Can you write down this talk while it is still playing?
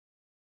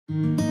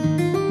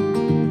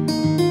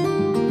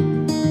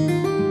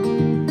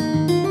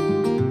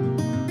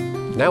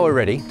Now we're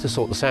ready to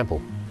sort the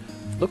sample.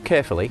 Look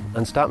carefully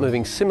and start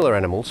moving similar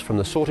animals from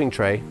the sorting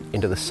tray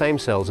into the same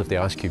cells of the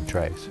ice cube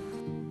trays.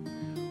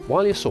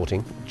 While you're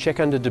sorting,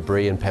 check under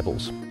debris and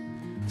pebbles.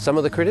 Some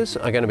of the critters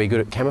are going to be good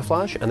at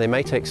camouflage and they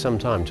may take some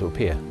time to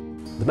appear.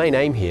 The main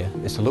aim here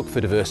is to look for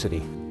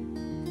diversity.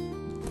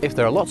 If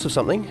there are lots of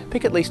something,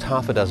 pick at least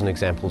half a dozen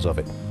examples of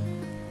it.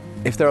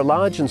 If there are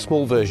large and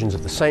small versions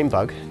of the same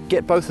bug,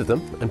 get both of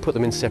them and put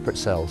them in separate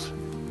cells.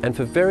 And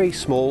for very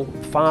small,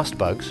 fast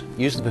bugs,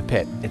 use the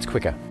pipette, it's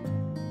quicker.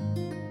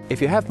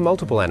 If you have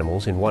multiple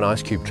animals in one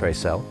ice cube tray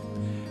cell,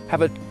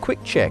 have a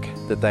quick check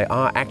that they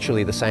are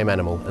actually the same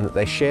animal and that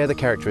they share the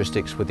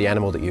characteristics with the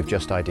animal that you've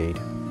just ID'd.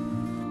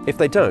 If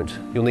they don't,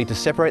 you'll need to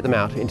separate them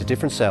out into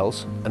different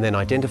cells and then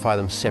identify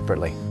them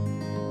separately.